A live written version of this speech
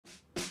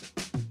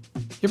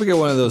You ever get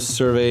one of those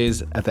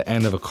surveys at the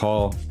end of a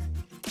call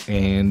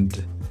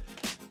and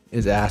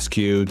it asks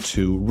you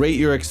to rate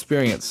your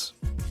experience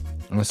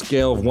on a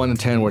scale of 1 to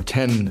 10, where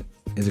 10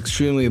 is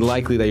extremely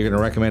likely that you're going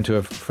to recommend to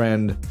a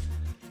friend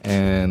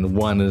and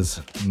 1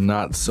 is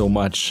not so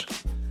much?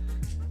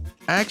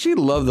 I actually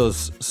love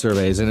those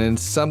surveys, and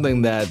it's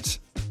something that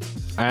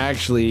I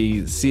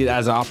actually see it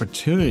as an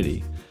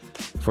opportunity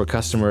for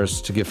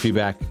customers to give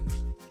feedback.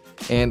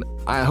 And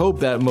I hope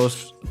that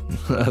most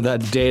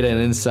that data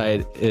and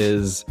insight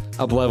is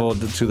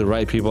up-leveled to the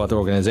right people at the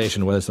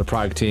organization, whether it's the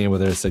product team,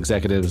 whether it's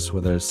executives,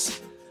 whether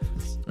it's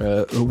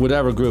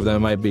whatever group that it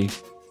might be.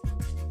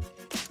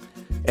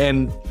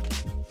 And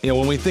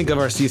when we think of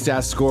our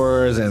CSAT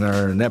scores and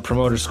our Net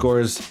Promoter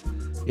scores,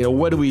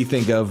 what do we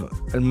think of?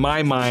 In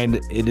my mind,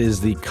 it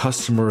is the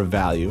customer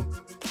value.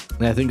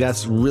 And I think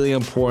that's really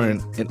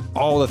important in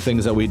all the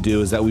things that we do,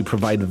 is that we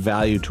provide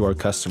value to our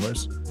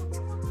customers.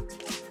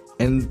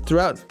 And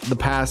throughout the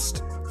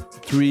past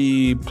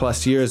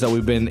 3+ years that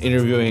we've been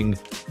interviewing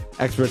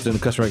experts in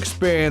customer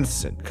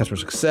experience, and customer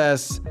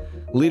success,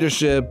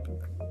 leadership,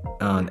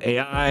 on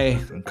AI,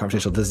 on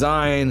conversational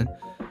design,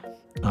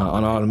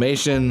 on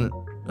automation,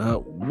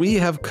 we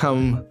have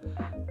come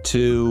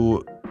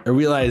to a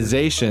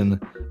realization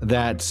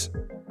that,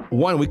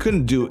 one, we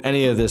couldn't do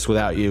any of this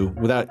without you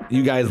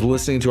guys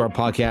listening to our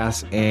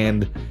podcast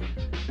and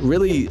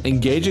really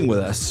engaging with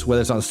us, whether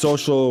it's on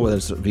social, whether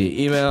it's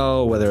via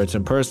email, whether it's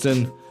in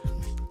person.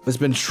 It's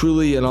been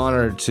truly an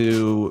honor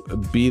to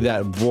be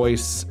that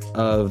voice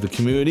of the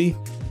community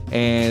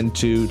and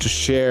to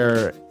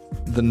share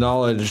the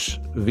knowledge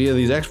via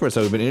these experts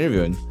that we've been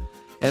interviewing.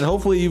 And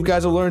hopefully you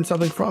guys will learn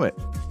something from it.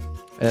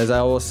 As I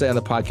always say on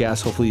the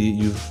podcast, hopefully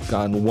you've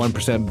gotten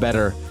 1%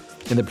 better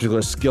in the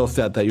particular skill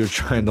set that you're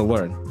trying to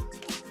learn.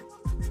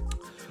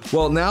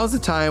 Well, now's the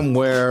time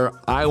where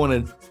I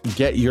want to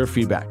get your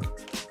feedback.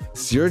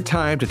 It's your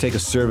time to take a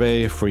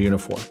survey for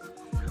Uniphore.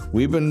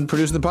 We've been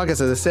producing the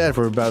podcast, as I said,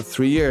 for about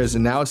 3 years,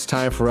 and now it's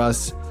time for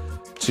us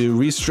to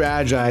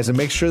re-strategize and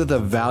make sure that the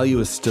value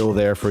is still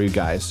there for you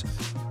guys.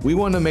 We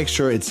want to make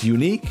sure it's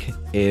unique,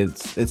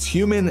 it's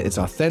human, it's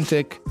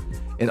authentic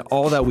in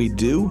all that we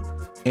do,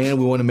 and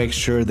we want to make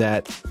sure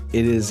that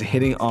it is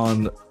hitting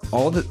on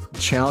all the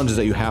challenges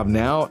that you have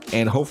now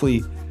and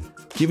hopefully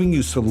giving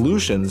you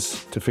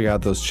solutions to figure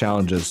out those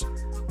challenges.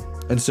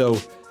 And so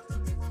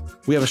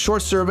we have a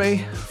short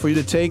survey for you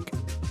to take.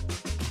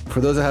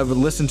 For those that have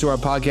listened to our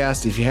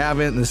podcast, if you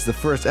haven't, and this is the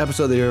first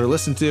episode that you've ever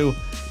listened to,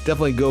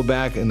 definitely go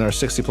back in our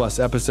 60+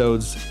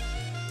 episodes,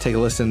 take a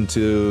listen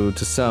to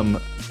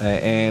some,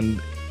 and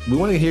we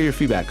want to hear your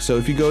feedback. So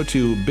if you go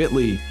to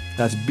bit.ly,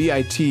 that's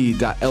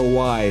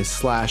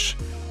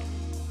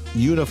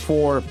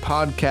bit.ly/Uniphore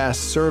podcast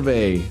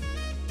survey.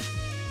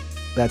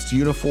 That's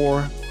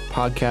Uniphore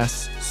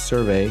podcast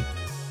survey.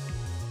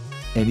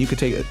 And you can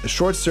take a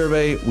short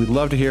survey. We'd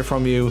love to hear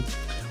from you.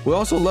 We'd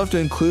also love to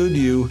include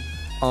you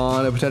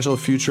on a potential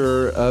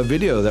future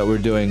video that we're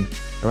doing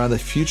around the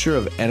future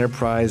of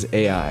enterprise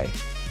AI.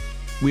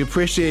 We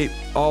appreciate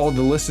all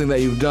the listening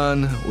that you've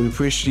done. We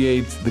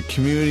appreciate the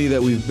community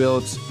that we've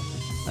built.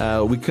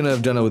 We couldn't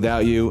have done it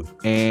without you,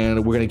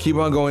 and we're going to keep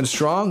on going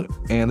strong.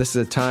 And this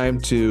is a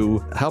time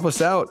to help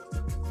us out,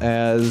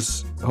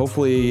 as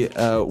hopefully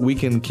we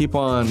can keep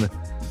on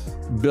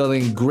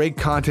building great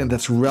content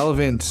that's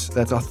relevant,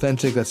 that's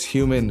authentic, that's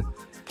human,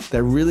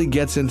 that really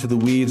gets into the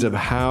weeds of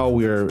how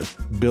we're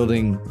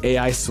building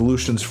AI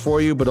solutions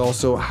for you, but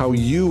also how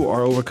you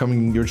are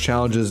overcoming your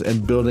challenges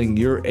and building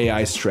your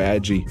AI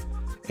strategy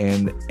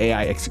and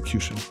AI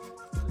execution.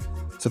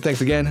 So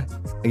thanks again.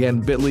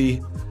 Again,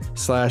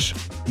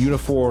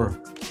 bit.ly/Uniphore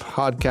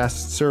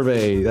podcast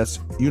survey. That's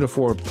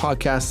Uniphore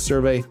podcast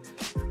survey.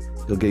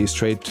 It'll get you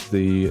straight to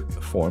the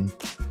form.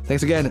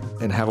 Thanks again,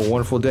 and have a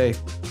wonderful day.